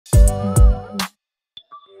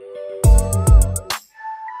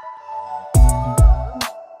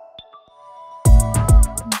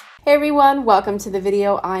Hey everyone, welcome to the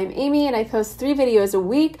video. I'm Amy and I post 3 videos a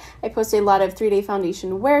week. I post a lot of 3-day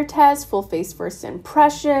foundation wear tests, full face first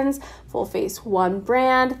impressions, full face one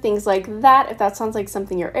brand, things like that. If that sounds like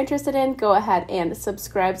something you're interested in, go ahead and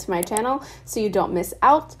subscribe to my channel so you don't miss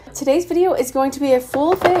out. Today's video is going to be a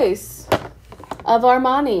full face of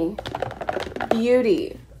Armani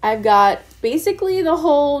Beauty. I've got basically the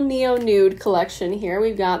whole Neo Nude collection here.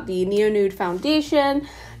 We've got the Neo Nude foundation,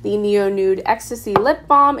 the Neo Nude Ecstasy Lip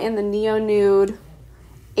Balm, and the Neo Nude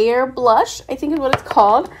Air Blush, I think is what it's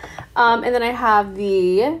called. And then I have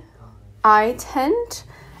the Eye Tint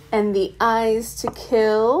and the Eyes to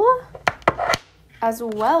Kill, as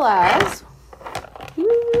well as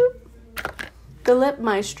the Lip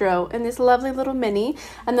Maestro and this lovely little mini.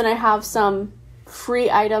 And then I have some free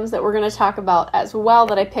items that we're going to talk about as well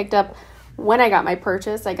that I picked up when I got my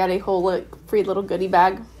purchase. I got a whole free little goodie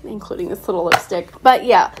bag, including this little lipstick. But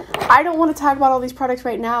yeah, I don't want to talk about all these products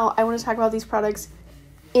right now. I want to talk about these products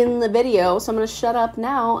in the video. So I'm going to shut up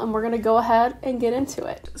now and we're going to go ahead and get into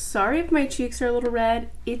it. Sorry if my cheeks are a little red.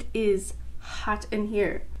 It is hot in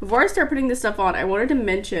here. Before I start putting this stuff on, I wanted to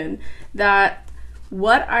mention that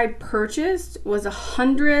what I purchased was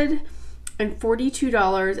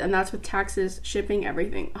 $142, and that's with taxes, shipping,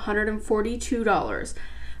 everything. $142.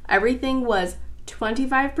 Everything was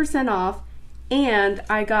 25% off, and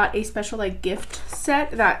I got a special gift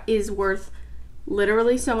set that is worth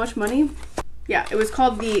literally so much money. Yeah, it was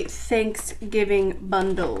called the Thanksgiving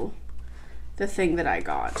bundle, the thing that I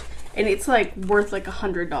got, and it's worth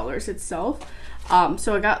 $100 itself.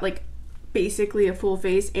 So I got basically a full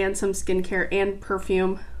face and some skincare and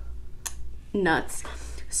perfume. Nuts.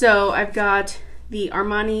 So I've got the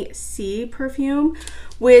Armani C perfume,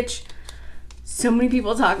 which so many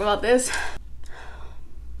people talk about this.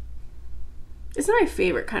 It's not my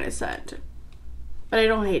favorite kind of scent, but I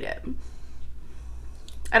don't hate it.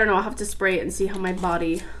 I don't know, I'll have to spray it and see how my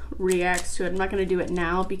body reacts to it. I'm not going to do it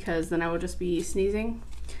now because then I will just be sneezing,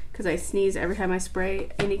 because I sneeze every time I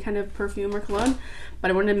spray any kind of perfume or cologne. But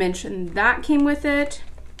I wanted to mention that came with it.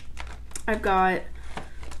 I've got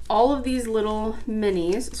all of these little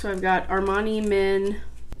minis. So I've got Armani Men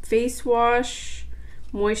face wash,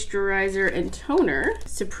 moisturizer, and toner.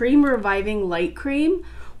 Supreme Reviving Light Cream,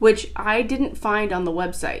 which I didn't find on the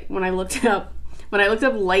website. When I looked it up,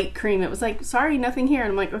 light cream, it was sorry, nothing here.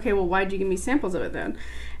 And I'm okay, well, why'd you give me samples of it then?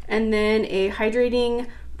 And then a hydrating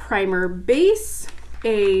primer base,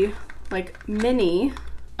 a mini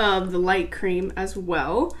of the light cream as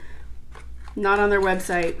well. Not on their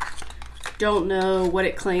website. Don't know what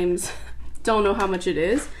it claims. Don't know how much it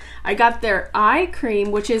is. I got their eye cream,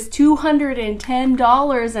 which is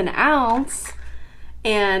 $210 an ounce,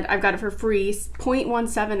 and I've got it for free,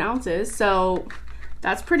 0.17 ounces, so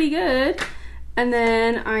that's pretty good. And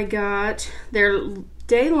then I got their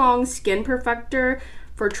day-long skin perfector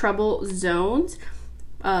for trouble zones.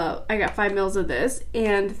 I got 5 mils of this,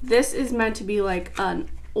 and this is meant to be an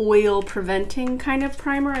oil preventing kind of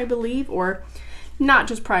primer, I believe, or not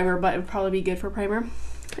just primer, but it would probably be good for primer.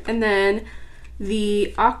 And then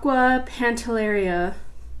the Aqua Pantelleria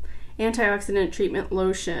Antioxidant Treatment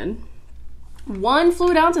Lotion. 1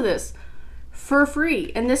 fluid ounce of this for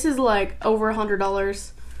free. And this is over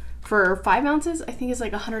 $100 for 5 ounces. I think it's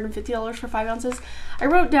 $150 for 5 ounces. I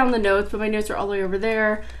wrote down the notes, but my notes are all the way over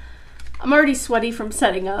there. I'm already sweaty from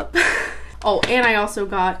setting up. Oh, and I also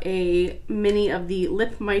got a mini of the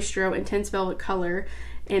Lip Maestro Intense Velvet Color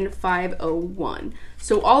in 501.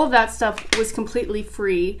 So all of that stuff was completely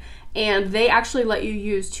free, and they actually let you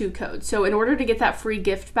use 2 codes. So in order to get that free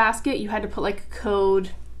gift basket, you had to put a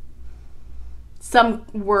code, some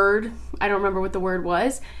word, I don't remember what the word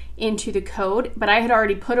was, into the code, but I had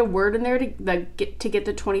already put a word in there to get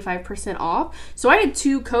the 25% off. So I had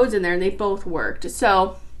 2 codes in there and they both worked.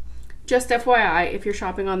 So just FYI, if you're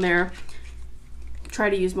shopping on there, try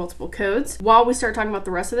to use multiple codes. While we start talking about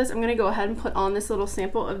the rest of this, I'm going to go ahead and put on this little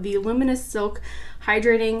sample of the Luminous Silk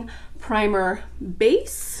Hydrating Primer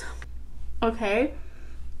Base. Okay,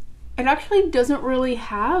 it actually doesn't really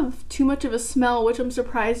have too much of a smell, which I'm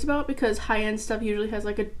surprised about, because high-end stuff usually has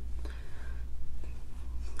a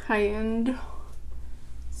high-end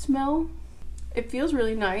smell. It feels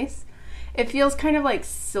really nice. It feels kind of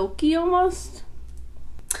silky almost.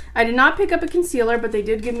 I did not pick up a concealer, but they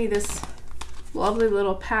did give me this lovely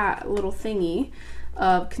little thingy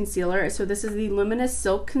of concealer. So this is the Luminous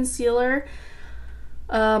Silk Concealer,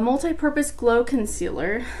 multi-purpose glow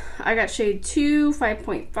concealer. I got shade 2,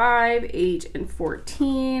 5.5, 8, and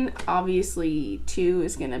 14. Obviously 2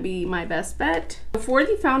 is gonna be my best bet. For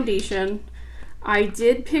the foundation, I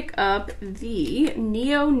did pick up the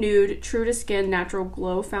Neo Nude True to Skin Natural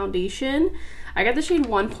Glow Foundation. I got the shade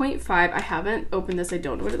 1.5. I haven't opened this. I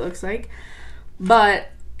don't know what it looks like.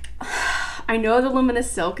 But I know the Luminous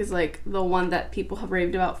Silk is like the one that people have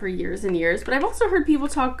raved about for years and years. But I've also heard people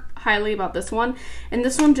talk highly about this one. And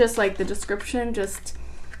this one, just like the description just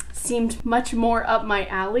seemed much more up my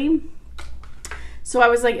alley. So I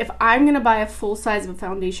was like, if I'm going to buy a full size of a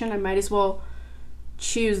foundation, I might as well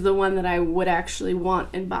choose the one that I would actually want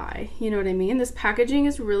and buy. You know what I mean? This packaging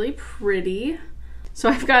is really pretty. So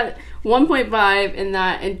I've got 1.5 in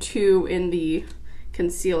that and 2 in the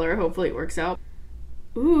concealer. Hopefully it works out.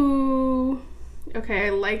 Ooh. Okay, I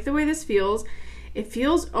like the way this feels. It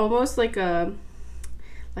feels almost like a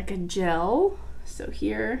gel. So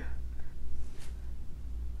here.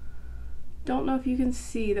 Don't know if you can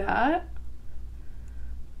see that.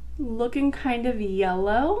 Looking kind of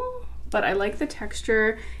yellow, but I like the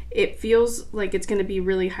texture. It feels like it's gonna be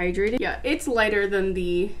really hydrated. Yeah, it's lighter than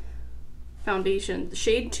the foundation.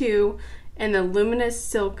 Shade 2 and the Luminous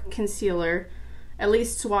Silk Concealer, at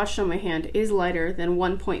least swatched on my hand, is lighter than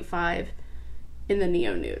 1.5 in the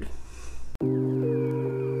Neo Nude.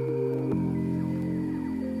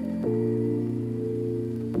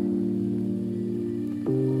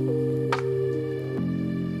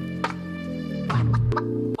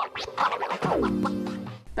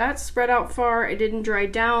 That spread out far. It didn't dry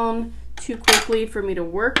down too quickly for me to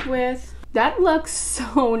work with. That looks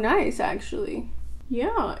so nice, actually.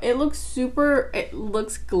 Yeah, it looks super, it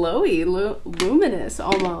looks glowy, luminous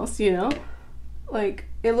almost, you know? Like,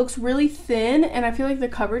 it looks really thin, and I feel like the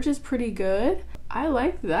coverage is pretty good. I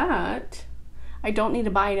like that. I don't need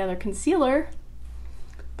to buy another concealer,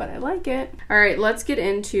 but I like it. All right, let's get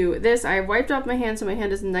into this. I wiped off my hand, so my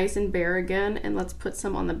hand is nice and bare again, and let's put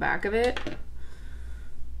some on the back of it.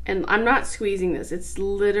 And I'm not squeezing this. It's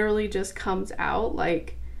literally just comes out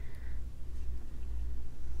like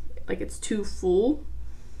it's too full.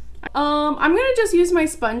 I'm gonna just use my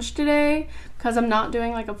sponge today because I'm not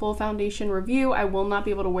doing like a full foundation review. I will not be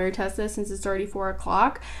able to wear test this since it's already 4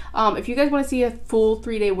 o'clock. If you guys want to see a full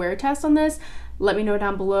 3-day wear test on this, let me know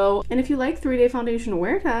down below. And if you like 3-day foundation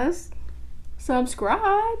wear test,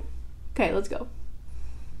 subscribe. Okay, let's go.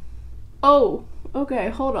 Oh, okay,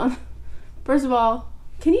 hold on. First of all,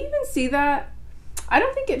 can you even see that? I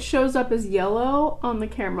don't think it shows up as yellow on the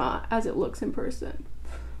camera as it looks in person,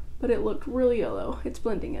 but it looked really yellow. It's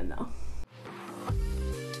blending in though.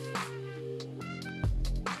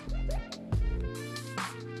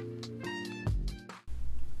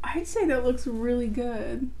 I'd say that looks really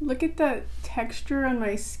good. Look at that texture on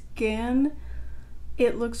my skin.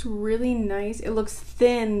 It looks really nice. It looks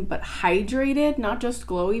thin but hydrated, not just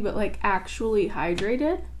glowy, but like actually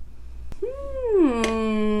hydrated.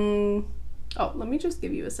 Oh, let me just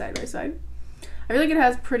give you a side by side. I feel like it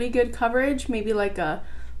has pretty good coverage, maybe like a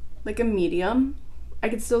medium. I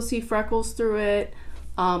could still see freckles through it,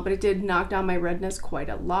 but it did knock down my redness quite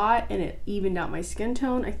a lot, and it evened out my skin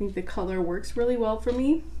tone. I think the color works really well for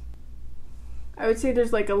me. I would say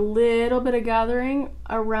there's like a little bit of gathering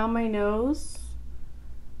around my nose,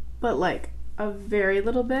 but like a very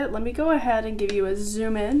little bit. Let me go ahead and give you a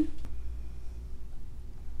zoom in.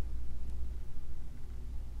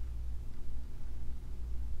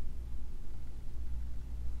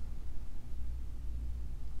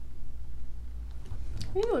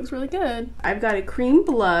 I think it looks really good. I've got a cream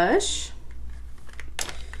blush.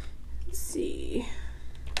 Let's see.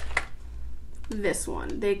 This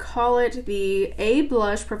one. They call it the A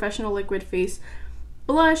Blush Professional Liquid Face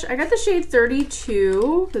Blush. I got the shade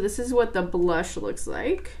 32. So this is what the blush looks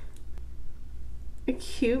like. A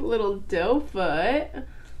cute little doe foot.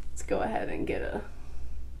 Let's go ahead and get a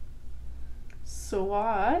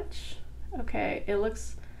swatch. Okay, it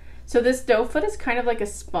looks... So this doe foot is kind of like a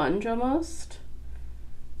sponge almost.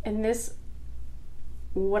 And this,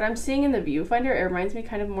 what I'm seeing in the viewfinder, it reminds me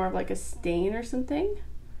kind of more of like a stain or something.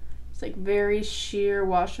 It's like very sheer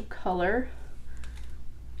wash of color.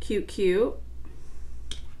 Cute, cute.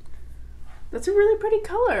 That's a really pretty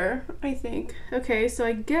color, I think. Okay, so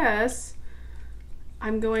I guess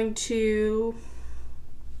I'm going to,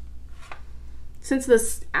 since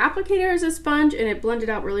this applicator is a sponge and it blended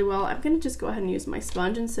out really well, I'm gonna just go ahead and use my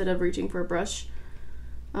sponge instead of reaching for a brush.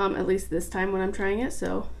 At least this time when I'm trying it,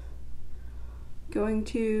 so going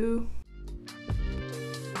to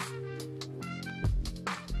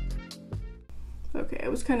okay, I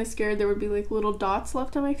was kind of scared there would be like little dots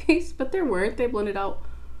left on my face, but there weren't. They blended out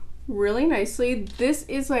really nicely. This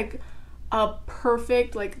is like a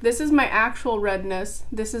perfect, like this is my actual redness.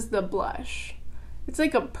 This is the blush. It's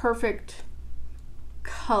like a perfect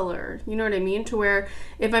color, you know what I mean? To where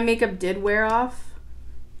if my makeup did wear off,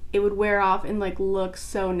 it would wear off and like look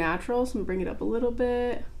so natural. So I'm gonna bring it up a little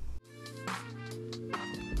bit.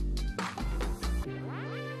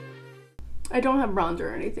 I don't have bronzer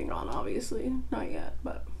or anything on, obviously, not yet,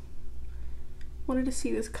 but wanted to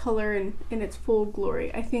see this color in its full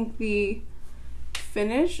glory. I think the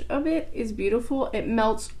finish of it is beautiful. It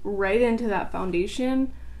melts right into that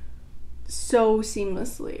foundation so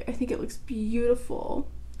seamlessly. I think it looks beautiful.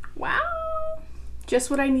 Wow, just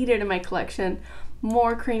what I needed in my collection.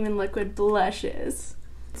 More cream and liquid blushes.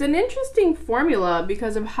 It's an interesting formula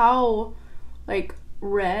because of how like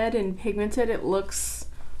red and pigmented it looks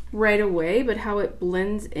right away, but how it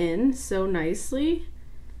blends in so nicely.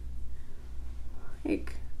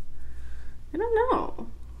 Like, I don't know,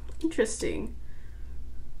 interesting.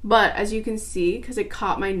 But as you can see, because it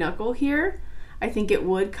caught my knuckle here, I think it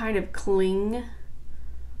would kind of cling.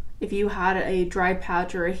 If you had a dry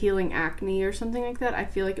patch or a healing acne or something like that, I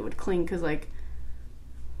feel like it would cling because like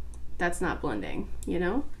that's not blending, you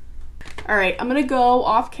know? All right, I'm gonna go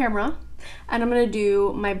off camera and I'm gonna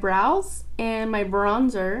do my brows and my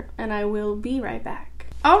bronzer and I will be right back.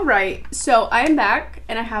 All right, so I am back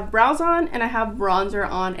and I have brows on and I have bronzer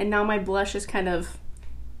on, and now my blush has kind of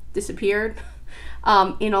disappeared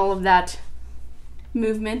in all of that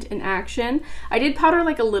movement and action. I did powder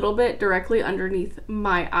like a little bit directly underneath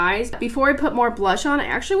my eyes. Before I put more blush on, I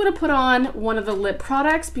actually would have put on one of the lip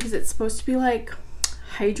products because it's supposed to be like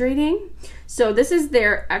hydrating. So this is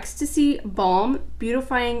their Ecstasy Balm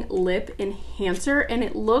Beautifying Lip Enhancer, and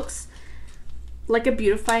it looks like a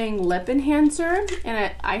beautifying lip enhancer,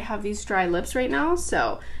 and I have these dry lips right now,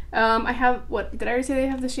 so I have, what did I already say they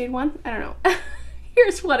have the shade 1? I don't know.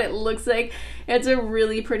 Here's what it looks like. It's a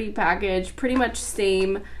really pretty package, pretty much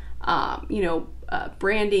same you know,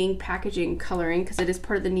 branding, packaging, coloring, because it is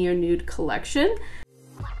part of the Neo Nude Collection.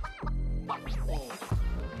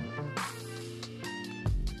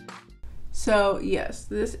 So yes,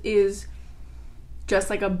 this is just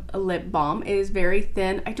like a lip balm. It is very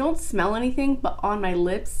thin. I don't smell anything, but on my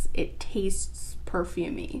lips, it tastes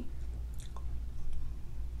perfumey.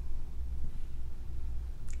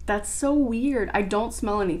 That's so weird. I don't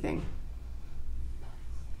smell anything,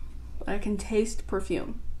 but I can taste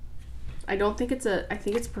perfume. I don't think it's I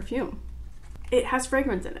think it's perfume. It has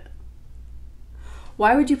fragrance in it.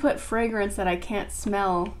 Why would you put fragrance that I can't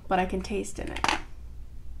smell, but I can taste in it?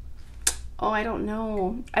 Oh, I don't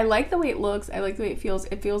know. I like the way it looks. I like the way it feels.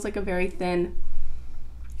 It feels like a very thin,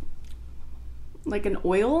 like an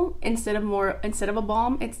oil instead of a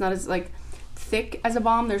balm. It's not as like thick as a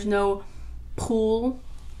balm. There's no pull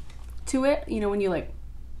to it. You know, when you like,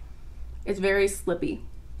 it's very slippy.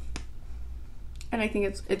 And I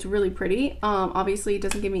think it's really pretty. Obviously it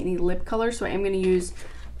doesn't give me any lip color, so I am going to use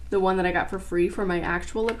the one that I got for free for my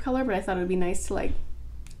actual lip color, but I thought it would be nice to like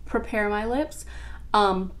prepare my lips.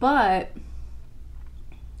 But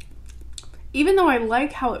even though I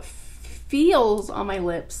like how it feels on my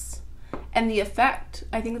lips and the effect,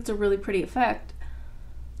 I think it's a really pretty effect,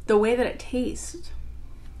 the way that it tastes,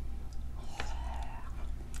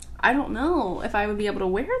 I don't know if I would be able to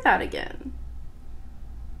wear that again.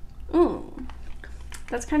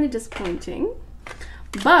 That's kind of disappointing.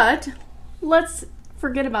 But let's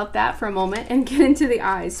forget about that for a moment and get into the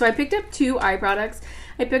eyes. So I picked up 2 eye products.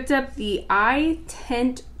 I picked up the Eye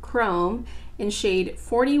Tint Chrome in shade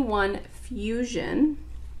 41 Fusion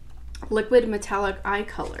liquid metallic eye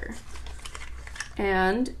color,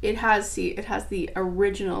 and it has the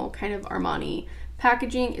original kind of Armani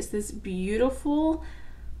packaging. It's this beautiful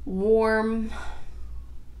warm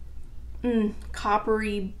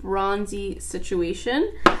coppery bronzy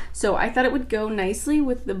situation, so I thought it would go nicely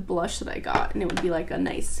with the blush that I got, and it would be like a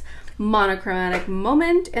nice monochromatic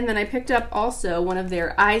moment. And then I picked up also one of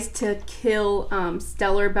their Eyes to Kill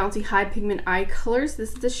Stellar Bouncy High Pigment Eye Colors.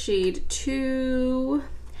 This is the shade 2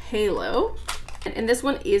 Halo, and this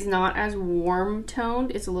one is not as warm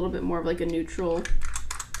toned. It's a little bit more of like a neutral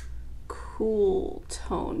cool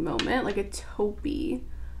tone moment, like a taupey.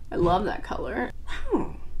 I love that color.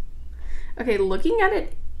 Okay, looking at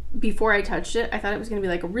it before I touched it, I thought it was gonna be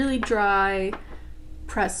like a really dry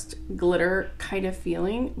pressed glitter kind of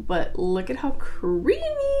feeling, but look at how creamy.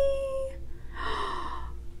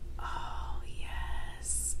 Oh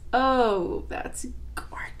yes. Oh, that's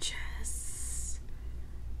gorgeous.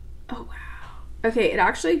 Oh wow. Okay, it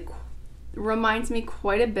actually reminds me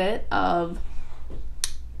quite a bit of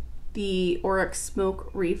the Auric Smoke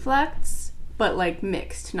Reflex, but like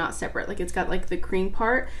mixed, not separate. Like it's got like the cream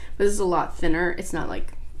part, but this is a lot thinner. It's not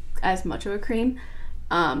like as much of a cream.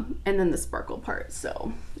 And then the sparkle part.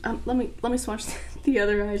 So let me swatch the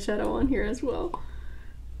other eyeshadow on here as well.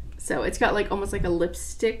 So it's got like almost like a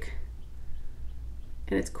lipstick,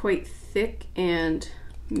 and it's quite thick and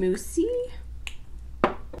moussey.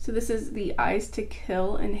 So this is the Eyes to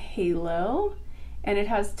Kill in Halo, and it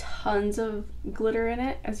has tons of glitter in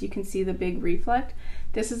it. As you can see, the big reflect.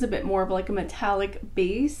 This is a bit more of like a metallic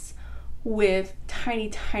base with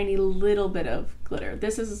tiny little bit of glitter.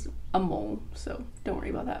 This is a mole, so don't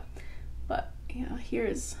worry about that. But yeah,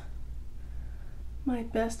 here's my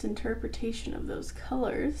best interpretation of those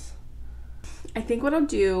colors. I think what I'll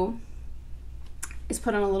do is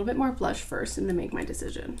put on a little bit more blush first and then make my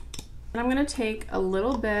decision. And I'm gonna take a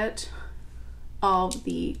little bit of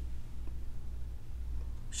the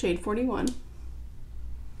shade 41,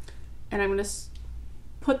 and I'm gonna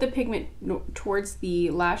put the pigment towards the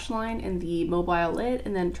lash line and the mobile lid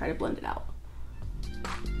and then try to blend it out.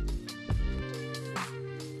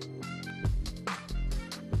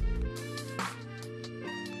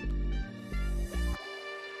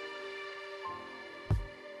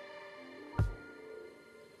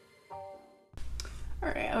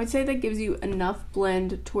 Alright, I would say that gives you enough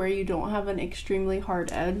blend to where you don't have an extremely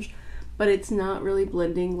hard edge, but it's not really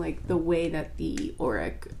blending like the way that the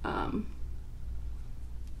Auric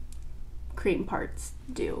cream parts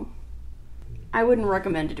do. I wouldn't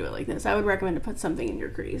recommend to do it like this. I would recommend to put something in your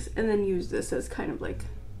crease and then use this as kind of like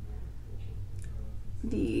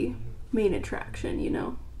the main attraction, you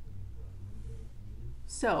know?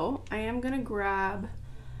 So I am gonna grab,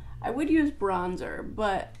 I would use bronzer,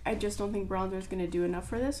 but I just don't think bronzer is gonna do enough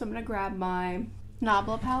for this. So I'm gonna grab my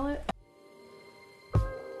Nabla palette.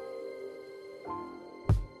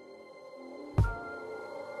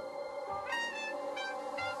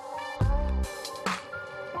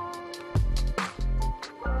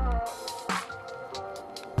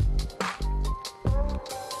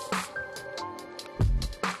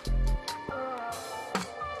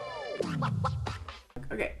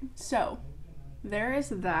 Okay, so there is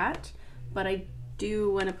that, but I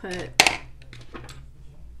do want to put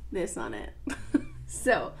this on it.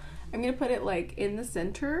 So I'm gonna put it like in the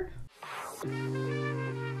center.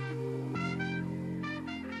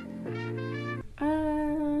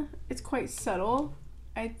 It's quite subtle.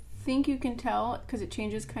 I think you can tell because it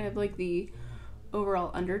changes kind of like the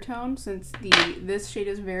overall undertone, since this shade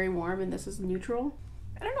is very warm and this is neutral.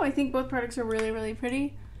 I don't know, I think both products are really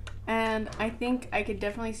pretty. And I think I could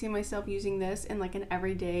definitely see myself using this in like an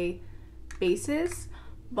everyday basis,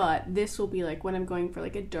 but this will be like when I'm going for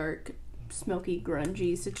like a dark, smoky,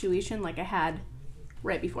 grungy situation like I had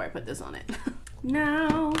right before I put this on it.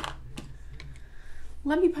 Now,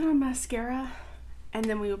 let me put on mascara and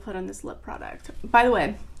then we will put on this lip product. By the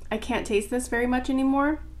way, I can't taste this very much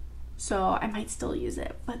anymore, so I might still use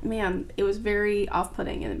it, but man, it was very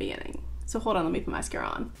off-putting in the beginning. So hold on, let me put mascara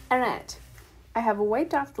on. Alright. I have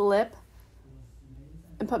wiped off the lip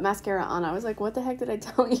and put mascara on. I was like, what the heck did I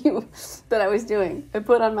tell you that I was doing? I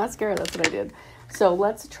put on mascara, that's what I did. So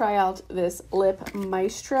let's try out this Lip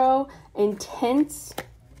Maestro Intense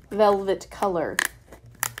Velvet Color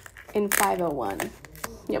in 501.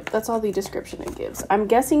 Yep, that's all the description it gives. I'm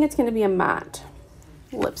guessing it's gonna be a matte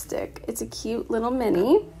lipstick. It's a cute little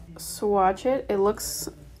mini. Swatch it. It looks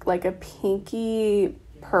like a pinky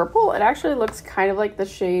purple. It actually looks kind of like the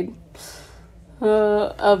shade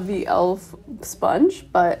of the e.l.f.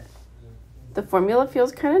 sponge, but the formula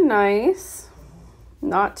feels kind of nice.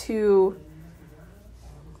 Not too,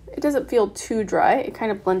 it doesn't feel too dry. It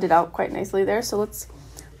kind of blended out quite nicely there. So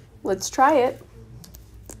let's try it.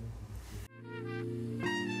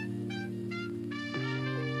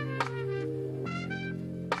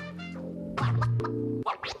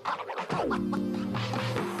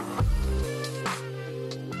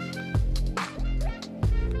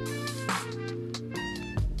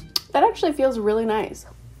 That actually feels really nice.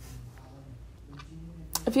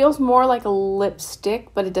 It feels more like a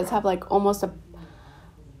lipstick, but it does have like almost a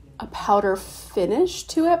powder finish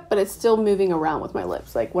to it, but it's still moving around with my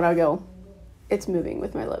lips. Like when I go, it's moving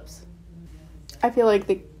with my lips. I feel like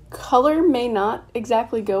the color may not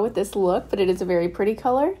exactly go with this look, but it is a very pretty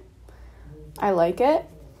color. I like it.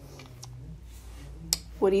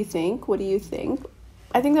 What do you think? What do you think?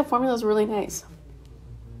 I think the formula is really nice.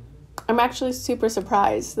 I'm actually super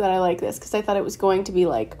surprised that I like this because I thought it was going to be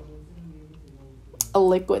like a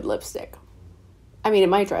liquid lipstick. I mean, it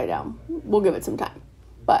might dry down. We'll give it some time.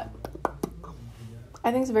 But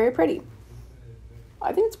I think it's very pretty.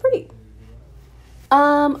 I think it's pretty.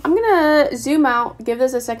 I'm gonna zoom out, give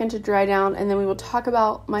this a second to dry down, and then we will talk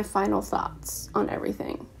about my final thoughts on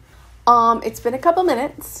everything. It's been a couple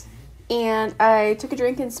minutes, and I took a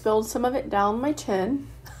drink and spilled some of it down my chin.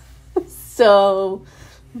 So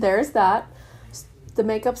there's that. The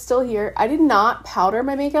makeup's still here. I did not powder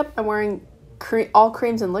my makeup. I'm wearing all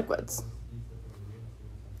creams and liquids.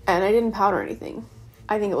 And I didn't powder anything.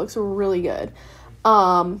 I think it looks really good.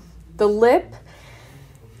 The lip,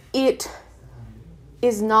 it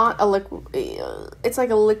is not a liquid. It's like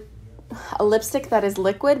a lipstick that is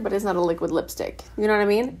liquid, but it's not a liquid lipstick. You know what I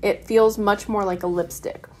mean? It feels much more like a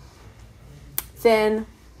lipstick. Thin,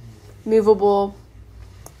 movable.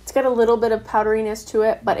 It's got a little bit of powderiness to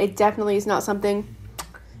it, but it definitely is not something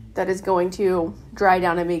that is going to dry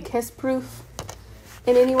down and be kiss proof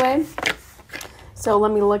in any way. So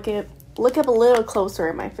let me look up a little closer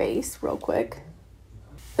at my face real quick.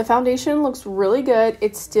 The foundation looks really good.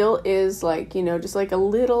 It still is like, you know, just like a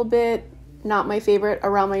little bit not my favorite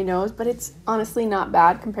around my nose, but it's honestly not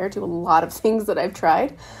bad compared to a lot of things that I've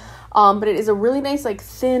tried. But it is a really nice, like,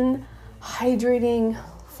 thin, hydrating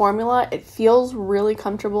formula. It feels really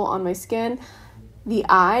comfortable on my skin. The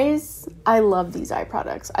eyes, I love these eye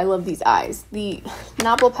products. I love these eyes. The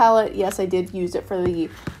Napple palette, yes, I did use it for the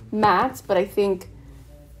mattes, but I think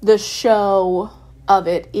the show of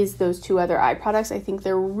it is those two other eye products. I think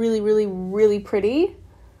they're really, really, really pretty.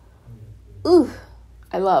 Ooh,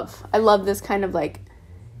 I love this kind of like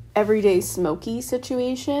everyday smoky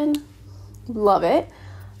situation. Love it.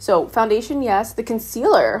 So foundation, yes. The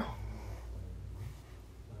concealer,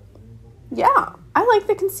 yeah, I like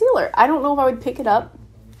the concealer. I don't know if I would pick it up.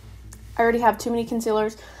 I already have too many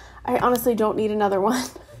concealers. I honestly don't need another one.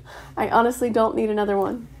 I honestly don't need another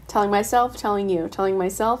one. Telling myself, telling you, telling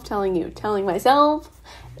myself, telling you, telling myself,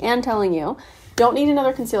 and telling you. Don't need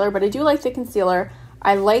another concealer, but I do like the concealer.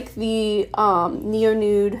 I like the Neo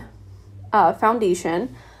Nude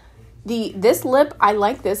foundation. This lip, I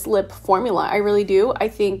like this lip formula. I really do. I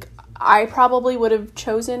think I probably would have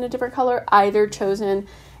chosen a different color, either chosen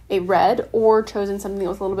a red or chosen something that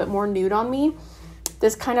was a little bit more nude on me.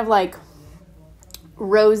 This kind of like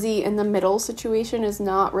rosy in the middle situation is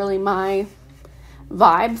not really my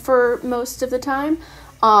vibe for most of the time.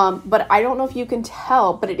 But I don't know if you can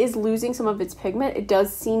tell, but it is losing some of its pigment. It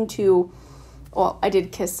does seem to, well, I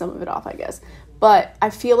did kiss some of it off, I guess. But I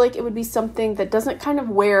feel like it would be something that doesn't kind of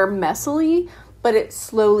wear messily, but it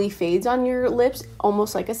slowly fades on your lips,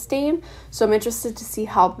 almost like a stain. So I'm interested to see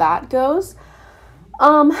how that goes.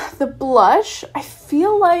 The blush, I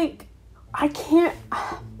feel like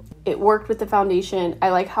it worked with the foundation. I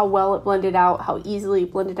like how well it blended out, how easily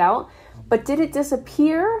it blended out. But did it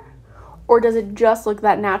disappear, or does it just look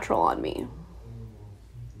that natural on me?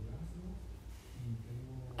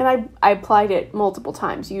 And I applied it multiple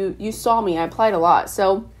times. You saw me, I applied a lot.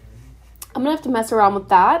 So I'm gonna have to mess around with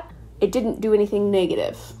that. It didn't do anything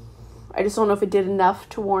negative. I just don't know if it did enough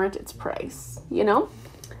to warrant its price, you know?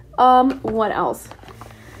 What else?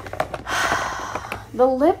 The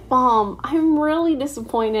lip balm, I'm really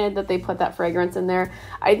disappointed that they put that fragrance in there.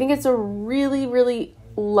 I think it's a really, really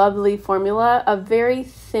lovely formula, a very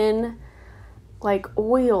thin, like,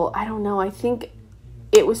 oil. I don't know. I think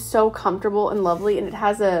it was so comfortable and lovely, and it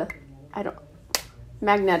has a,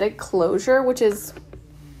 magnetic closure, which is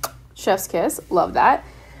chef's kiss. Love that.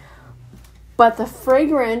 But the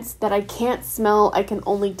fragrance that I can't smell, I can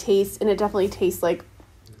only taste, and it definitely tastes like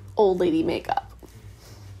old lady makeup.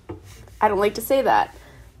 I don't like to say that,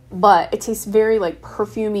 but it tastes very like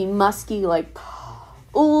perfumey, musky, like,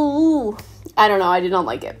 ooh, I don't know. I did not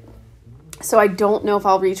like it. So I don't know if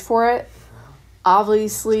I'll reach for it.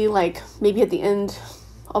 Obviously, like maybe at the end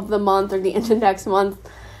of the month or the end of next month,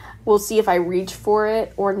 we'll see if I reach for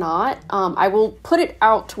it or not. I will put it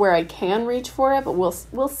out to where I can reach for it, but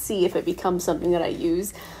we'll see if it becomes something that I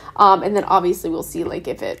use. And then obviously we'll see like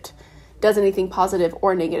if it does anything positive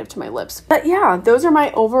or negative to my lips. But yeah, those are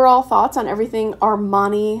my overall thoughts on everything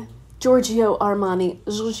Armani, Giorgio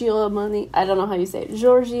Armani, I don't know how you say it,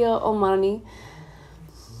 Giorgio Armani.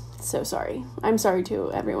 So sorry. I'm sorry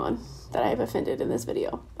to everyone that I have offended in this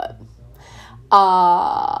video, but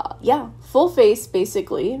yeah, full face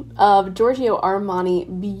basically of Giorgio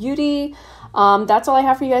Armani Beauty. That's all I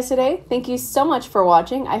have for you guys today. Thank you so much for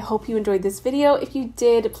watching. I hope you enjoyed this video. If you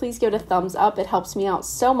did, please give it a thumbs up. It helps me out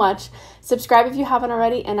so much. Subscribe if you haven't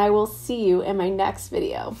already, and I will see you in my next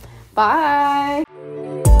video. Bye!